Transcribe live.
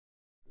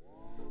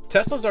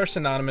Teslas are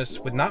synonymous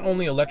with not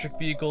only electric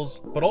vehicles,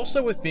 but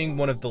also with being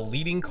one of the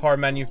leading car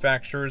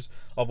manufacturers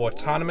of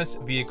autonomous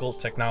vehicle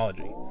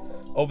technology.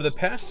 Over the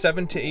past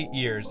 7 to 8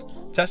 years,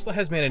 Tesla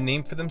has made a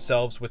name for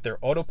themselves with their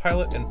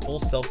autopilot and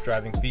full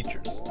self-driving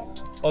features.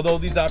 Although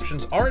these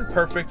options aren't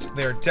perfect,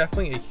 they are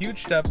definitely a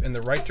huge step in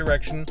the right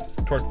direction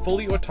toward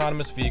fully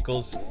autonomous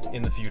vehicles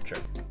in the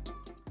future.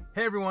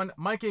 Hey everyone,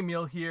 Mike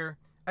Emil here.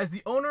 As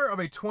the owner of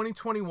a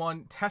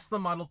 2021 Tesla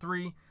Model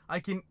 3, I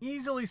can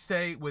easily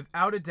say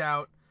without a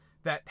doubt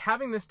that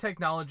having this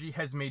technology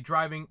has made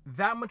driving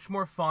that much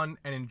more fun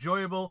and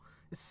enjoyable,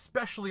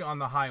 especially on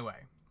the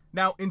highway.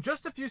 Now, in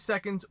just a few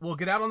seconds, we'll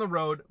get out on the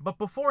road, but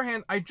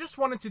beforehand, I just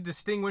wanted to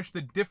distinguish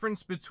the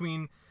difference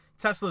between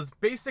Tesla's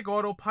Basic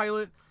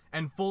Autopilot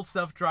and full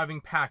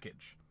self-driving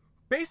package.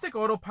 Basic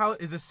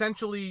Autopilot is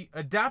essentially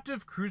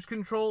adaptive cruise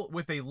control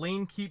with a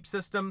lane keep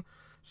system.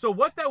 So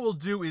what that will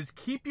do is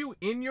keep you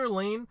in your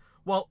lane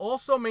while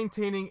also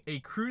maintaining a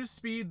cruise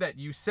speed that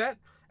you set,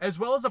 as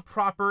well as a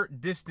proper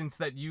distance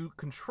that you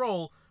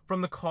control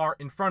from the car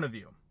in front of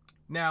you.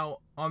 Now,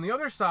 on the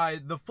other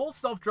side, the full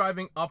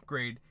self-driving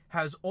upgrade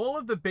has all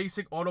of the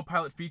basic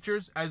autopilot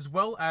features as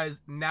well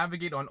as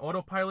navigate on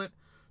autopilot.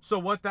 So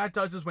what that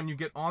does is when you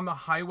get on the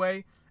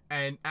highway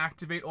and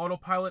activate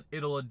autopilot,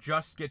 it'll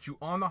adjust, get you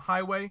on the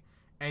highway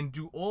and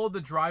do all the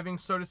driving,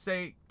 so to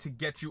say, to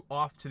get you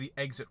off to the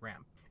exit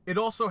ramp. It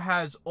also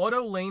has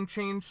auto lane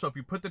change, so if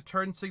you put the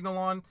turn signal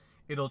on,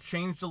 it'll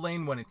change the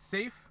lane when it's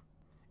safe.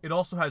 It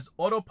also has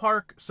auto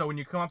park, so when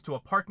you come up to a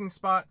parking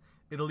spot,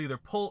 it'll either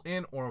pull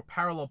in or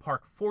parallel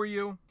park for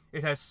you.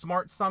 It has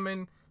smart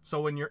summon, so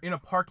when you're in a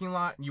parking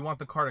lot and you want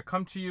the car to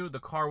come to you, the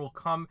car will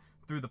come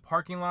through the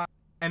parking lot.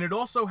 And it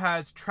also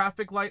has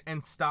traffic light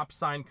and stop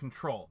sign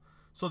control.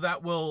 So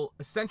that will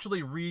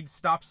essentially read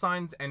stop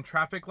signs and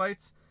traffic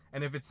lights,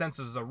 and if it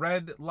senses a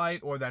red light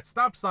or that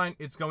stop sign,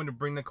 it's going to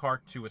bring the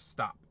car to a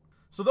stop.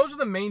 So those are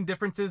the main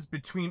differences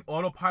between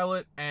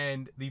autopilot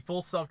and the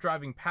full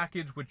self-driving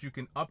package, which you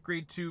can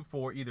upgrade to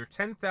for either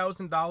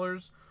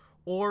 $10,000,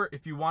 or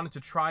if you wanted to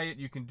try it,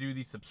 you can do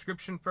the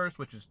subscription first,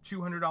 which is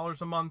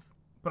 $200 a month.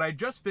 But I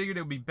just figured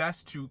it would be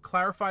best to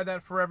clarify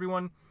that for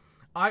everyone.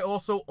 I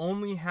also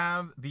only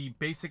have the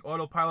basic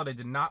autopilot. I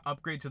did not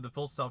upgrade to the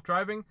full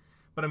self-driving,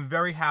 but I'm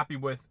very happy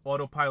with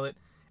autopilot.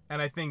 And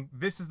I think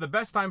this is the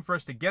best time for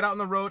us to get out on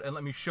the road and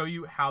let me show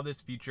you how this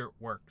feature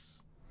works.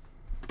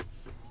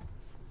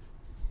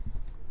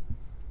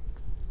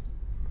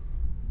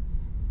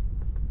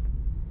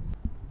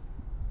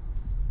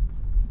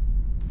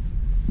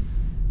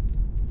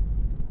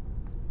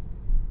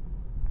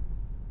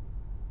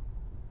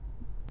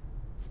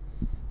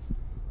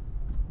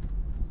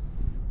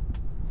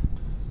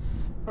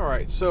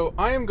 Alright, so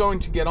I am going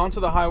to get onto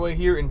the highway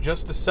here in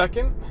just a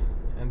second,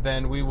 and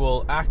then we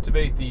will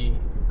activate the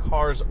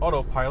car's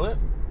autopilot.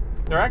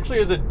 There actually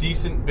is a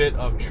decent bit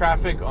of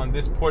traffic on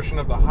this portion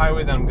of the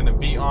highway that I'm going to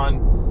be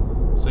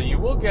on, so you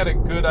will get a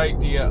good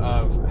idea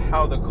of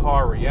how the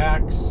car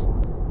reacts.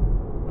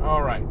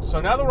 Alright, so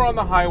now that we're on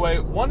the highway,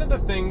 one of the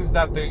things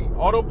that the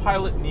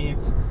autopilot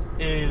needs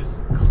is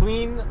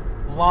clean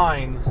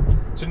lines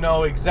to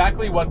know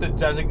exactly what the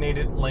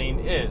designated lane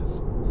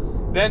is.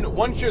 Then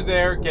once you're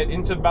there, get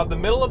into about the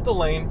middle of the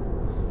lane,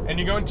 and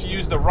you're going to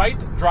use the right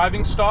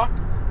driving stalk,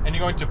 and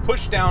you're going to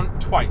push down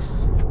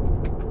twice.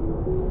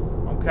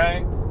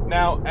 Okay?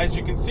 Now, as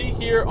you can see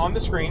here on the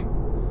screen,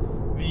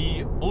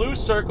 the blue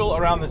circle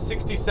around the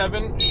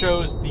 67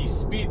 shows the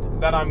speed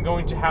that I'm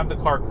going to have the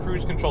car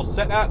cruise control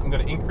set at. I'm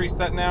going to increase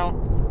that now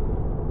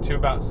to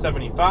about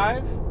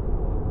 75.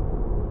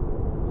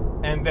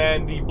 And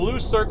then the blue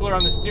circle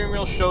around the steering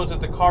wheel shows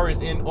that the car is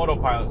in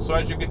autopilot. So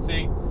as you can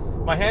see,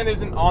 my hand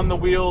isn't on the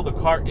wheel, the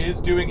car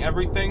is doing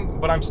everything,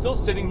 but I'm still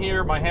sitting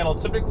here. My hand will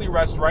typically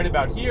rest right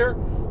about here,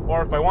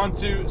 or if I want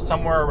to,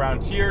 somewhere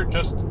around here,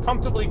 just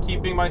comfortably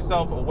keeping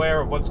myself aware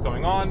of what's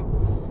going on.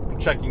 I'm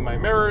checking my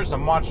mirrors,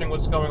 I'm watching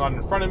what's going on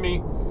in front of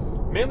me,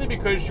 mainly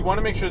because you want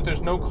to make sure that there's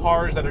no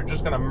cars that are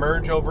just going to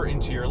merge over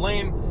into your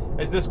lane,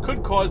 as this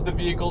could cause the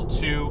vehicle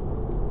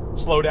to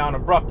slow down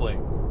abruptly.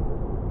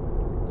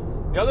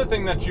 The other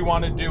thing that you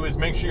want to do is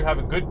make sure you have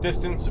a good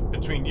distance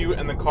between you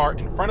and the car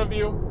in front of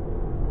you.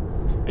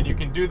 And you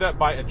can do that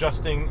by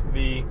adjusting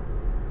the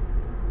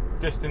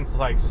distance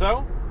like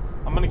so.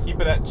 I'm going to keep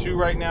it at 2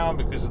 right now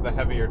because of the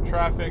heavier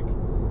traffic,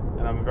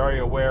 and I'm very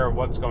aware of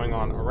what's going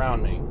on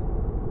around me.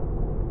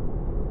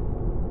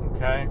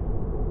 Okay?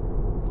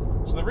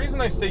 So the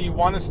reason I say you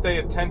want to stay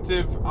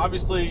attentive,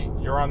 obviously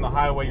you're on the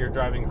highway, you're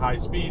driving high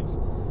speeds,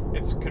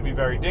 it could be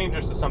very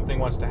dangerous if something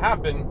was to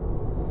happen.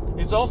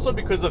 It's also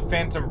because of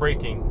phantom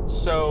braking.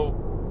 So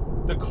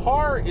the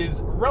car is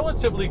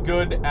relatively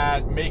good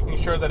at making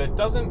sure that it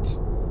doesn't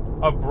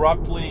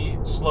abruptly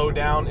slow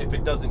down if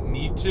it doesn't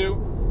need to.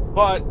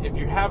 But if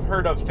you have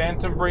heard of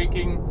phantom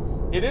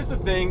braking, it is a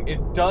thing.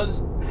 It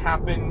does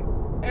happen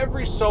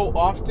every so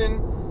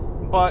often,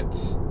 but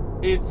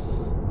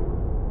it's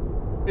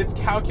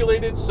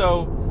calculated,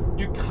 so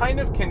you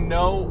kind of can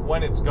know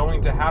when it's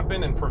going to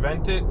happen and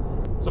prevent it.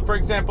 So for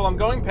example, I'm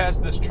going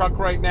past this truck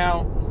right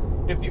now.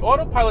 If the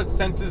autopilot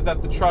senses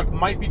that the truck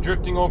might be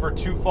drifting over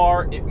too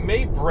far, it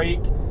may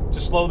brake to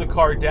slow the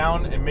car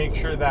down and make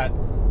sure that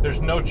there's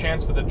no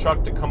chance for the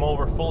truck to come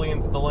over fully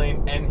into the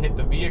lane and hit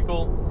the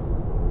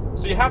vehicle.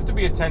 So you have to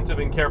be attentive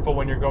and careful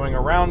when you're going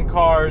around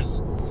cars.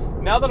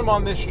 Now that I'm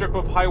on this strip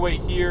of highway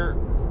here,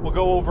 we'll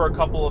go over a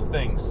couple of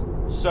things.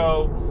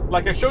 So,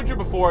 like I showed you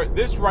before,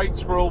 this right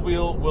scroll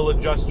wheel will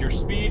adjust your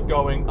speed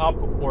going up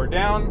or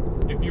down.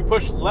 If you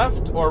push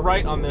left or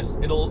right on this,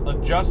 it'll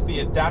adjust the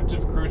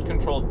adaptive cruise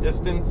control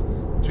distance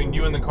between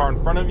you and the car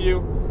in front of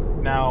you.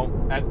 Now,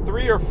 at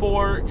 3 or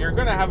 4, you're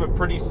going to have a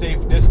pretty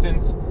safe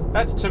distance.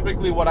 That's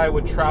typically what I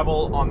would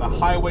travel on the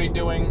highway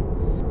doing.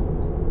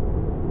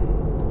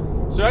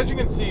 So as you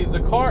can see, the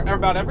car,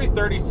 about every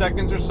 30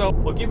 seconds or so,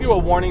 will give you a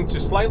warning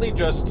to slightly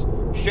just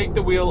shake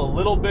the wheel a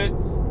little bit.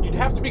 You'd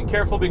have to be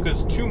careful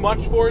because too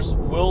much force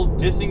will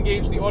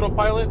disengage the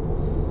autopilot.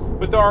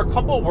 But there are a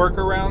couple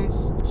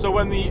workarounds. So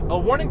when a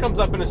warning comes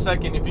up in a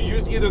second, if you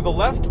use either the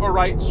left or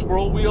right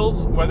scroll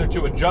wheels, whether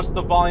to adjust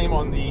the volume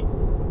on the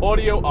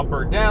audio up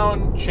or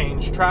down,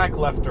 change track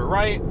left or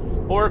right,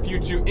 or if you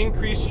to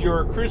increase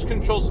your cruise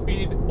control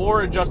speed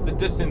or adjust the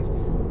distance,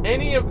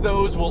 any of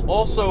those will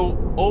also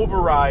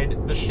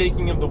override the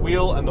shaking of the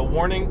wheel and the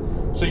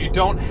warning, so you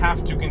don't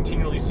have to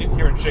continually sit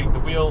here and shake the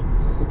wheel.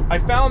 I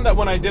found that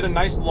when I did a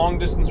nice long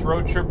distance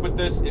road trip with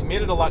this, it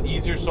made it a lot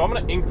easier, so I'm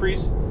going to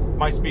increase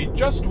my speed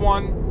just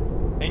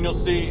 1, and you'll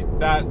see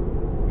that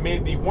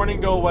made the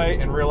warning go away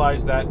and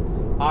realize that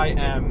I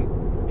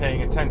am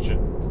paying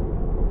attention.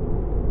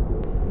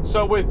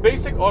 So with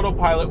Basic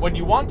Autopilot, when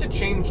you want to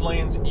change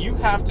lanes, you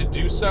have to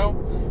do so.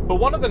 But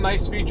one of the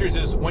nice features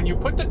is when you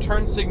put the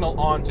turn signal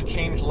on to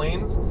change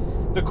lanes,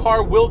 the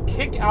car will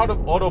kick out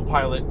of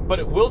autopilot, but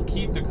it will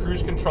keep the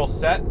cruise control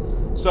set.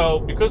 So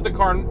because the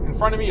car in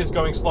front of me is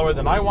going slower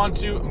than I want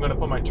to, I'm going to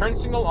put my turn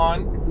signal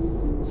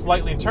on,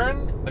 slightly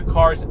turn, the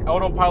car's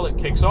autopilot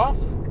kicks off,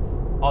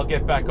 I'll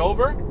get back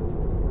over,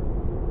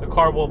 the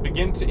car will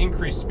begin to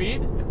increase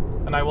speed,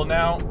 and I will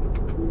now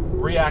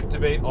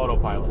reactivate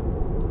autopilot.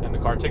 And the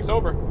car takes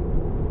over.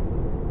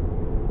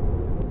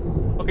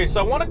 Okay, so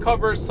I want to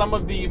cover some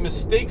of the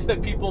mistakes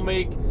that people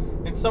make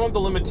and some of the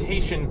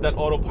limitations that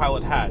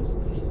autopilot has.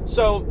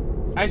 So,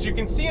 as you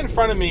can see in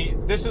front of me,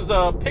 this is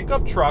a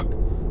pickup truck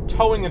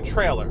towing a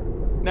trailer.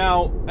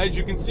 Now, as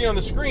you can see on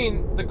the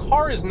screen, the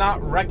car is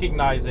not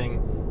recognizing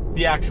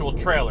the actual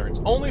trailer. It's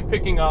only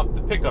picking up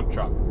the pickup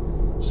truck.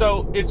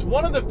 So, it's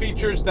one of the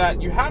features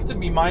that you have to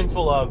be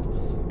mindful of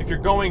if you're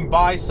going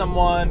by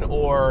someone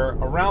or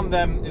around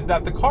them, is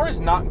that the car is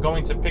not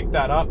going to pick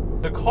that up.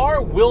 The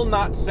car will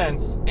not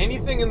sense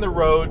anything in the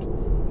road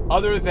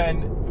other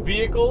than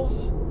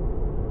vehicles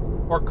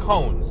or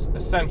cones,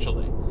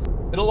 essentially.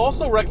 It'll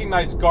also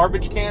recognize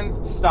garbage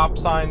cans, stop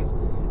signs,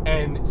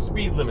 and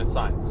speed limit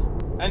signs,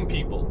 and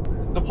people.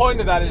 The point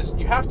of that is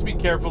you have to be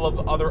careful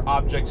of other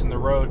objects in the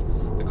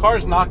road. The car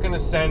is not going to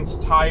sense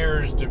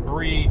tires,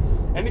 debris,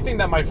 anything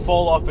that might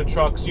fall off a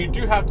truck, so you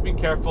do have to be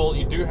careful.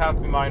 You do have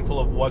to be mindful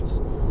of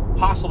what's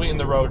possibly in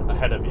the road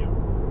ahead of you.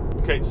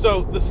 Okay,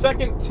 so the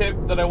second tip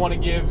that I want to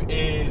give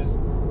is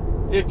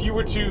if you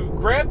were to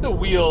grab the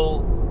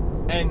wheel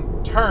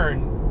and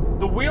turn,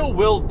 the wheel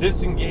will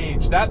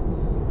disengage. That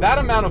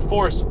amount of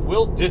force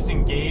will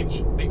disengage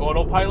the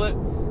autopilot,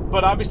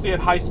 but obviously at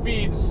high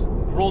speeds,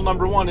 rule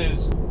number 1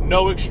 is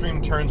no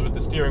extreme turns with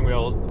the steering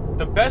wheel.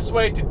 The best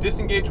way to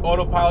disengage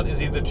autopilot is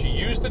either to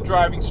use the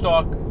driving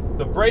stalk,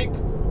 the brake,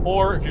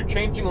 or if you're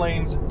changing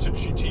lanes,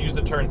 to use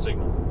the turn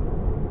signal.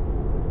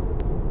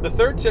 The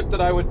third tip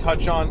that I would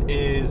touch on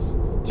is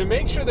to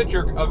make sure that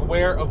you're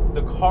aware of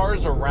the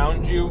cars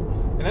around you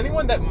and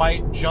anyone that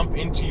might jump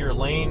into your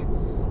lane.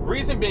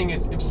 Reason being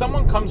is if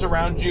someone comes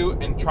around you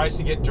and tries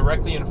to get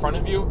directly in front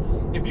of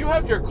you, if you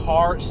have your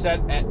car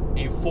set at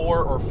a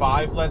 4 or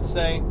 5, let's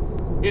say,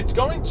 it's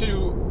going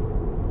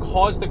to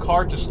cause the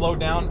car to slow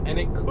down, and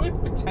it could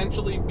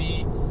potentially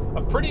be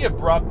a pretty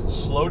abrupt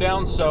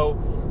slowdown. So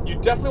you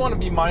definitely want to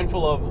be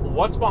mindful of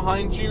what's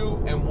behind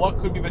you and what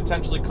could be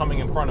potentially coming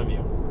in front of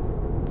you.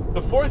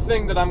 The fourth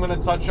thing that I'm going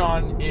to touch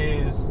on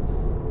is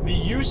the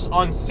use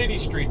on city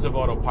streets of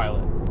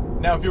autopilot.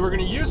 Now, if you were going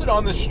to use it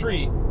on the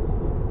street,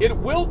 it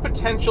will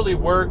potentially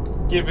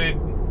work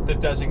given the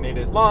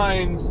designated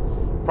lines,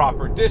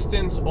 proper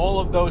distance, all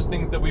of those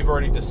things that we've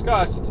already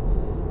discussed.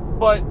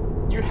 But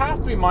you have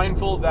to be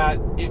mindful that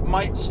it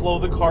might slow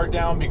the car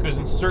down because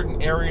in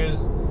certain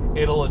areas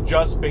it'll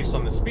adjust based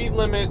on the speed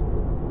limit.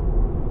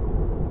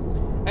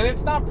 And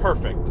it's not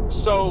perfect.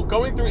 So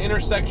going through an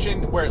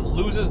intersection where it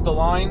loses the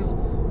lines,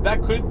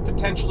 that could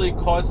potentially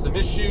cause some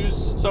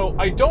issues. So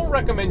I don't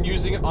recommend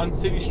using it on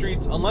city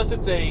streets unless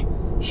it's a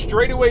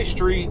straightaway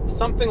street,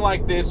 something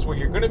like this, where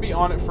you're going to be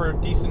on it for a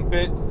decent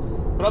bit.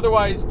 But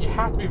otherwise, you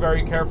have to be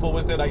very careful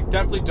with it. I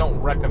definitely don't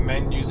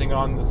recommend using it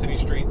on the city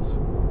streets.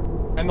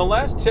 And the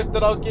last tip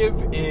that I'll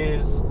give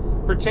is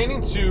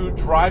pertaining to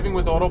driving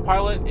with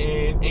autopilot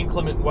in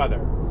inclement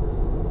weather.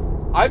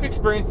 I've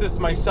experienced this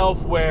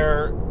myself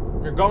where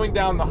you're going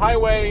down the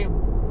highway,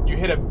 you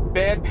hit a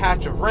bad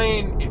patch of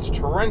rain, it's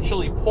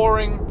torrentially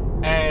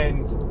pouring,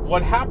 and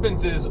what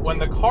happens is when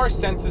the car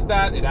senses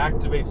that, it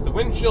activates the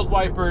windshield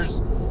wipers,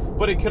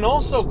 but it can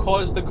also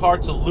cause the car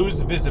to lose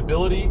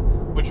visibility,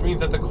 which means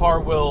that the car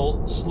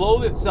will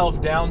slow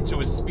itself down to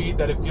a speed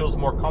that it feels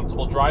more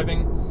comfortable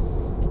driving.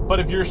 But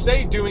if you're,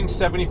 say, doing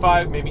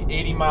 75, maybe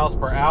 80 miles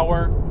per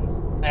hour,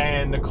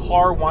 and the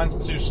car wants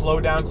to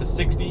slow down to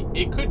 60,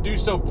 it could do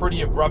so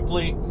pretty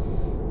abruptly.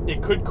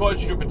 It could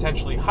cause you to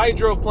potentially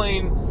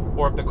hydroplane,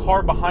 or if the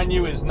car behind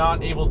you is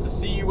not able to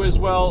see you as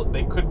well,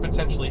 they could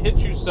potentially hit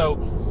you. So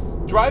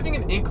driving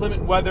in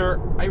inclement weather,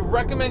 I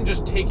recommend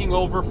just taking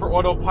over for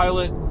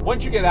autopilot.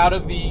 Once you get out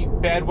of the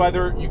bad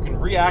weather, you can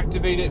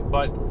reactivate it,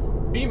 but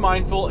be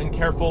mindful and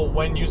careful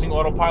when using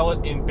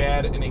autopilot in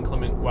bad and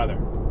inclement weather.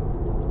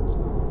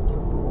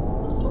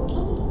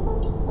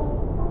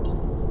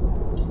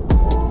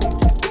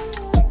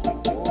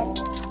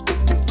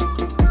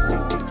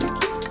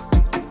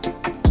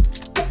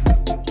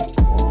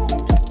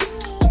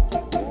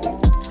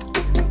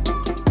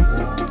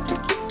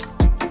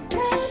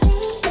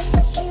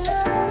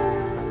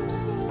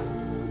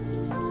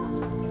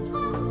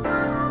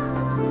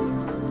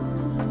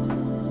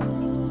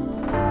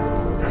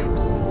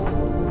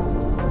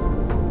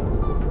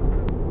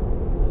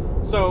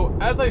 So,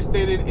 as I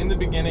stated in the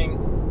beginning,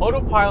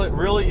 autopilot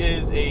really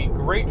is a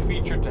great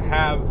feature to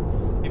have.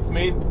 It's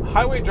made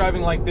highway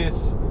driving like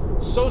this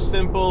so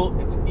simple,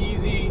 it's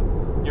easy,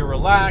 you're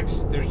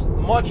relaxed, there's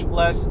much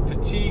less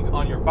fatigue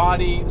on your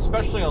body,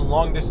 especially on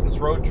long distance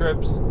road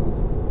trips.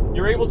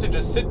 You're able to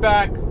just sit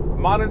back,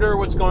 monitor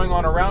what's going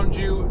on around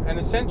you, and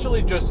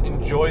essentially just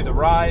enjoy the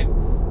ride.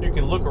 You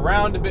can look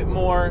around a bit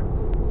more.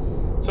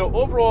 So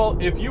overall,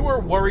 if you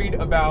were worried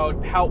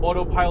about how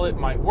autopilot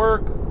might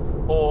work,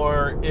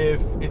 or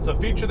if it's a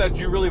feature that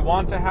you really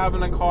want to have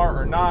in a car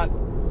or not,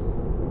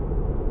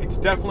 it's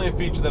definitely a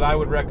feature that I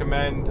would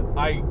recommend.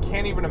 I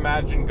can't even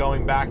imagine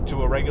going back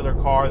to a regular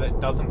car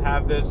that doesn't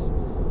have this.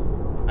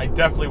 I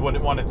definitely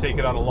wouldn't want to take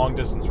it on a long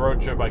distance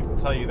road trip, I can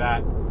tell you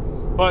that.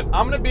 But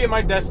I'm going to be at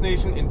my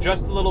destination in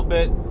just a little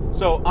bit,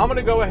 so I'm going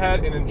to go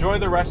ahead and enjoy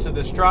the rest of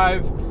this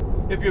drive.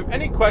 If you have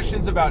any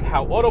questions about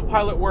how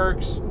autopilot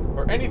works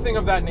or anything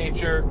of that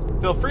nature,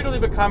 feel free to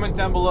leave a comment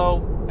down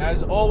below.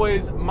 As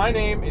always, my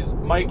name is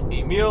Mike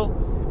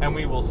Emil, and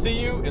we will see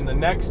you in the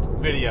next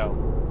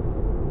video.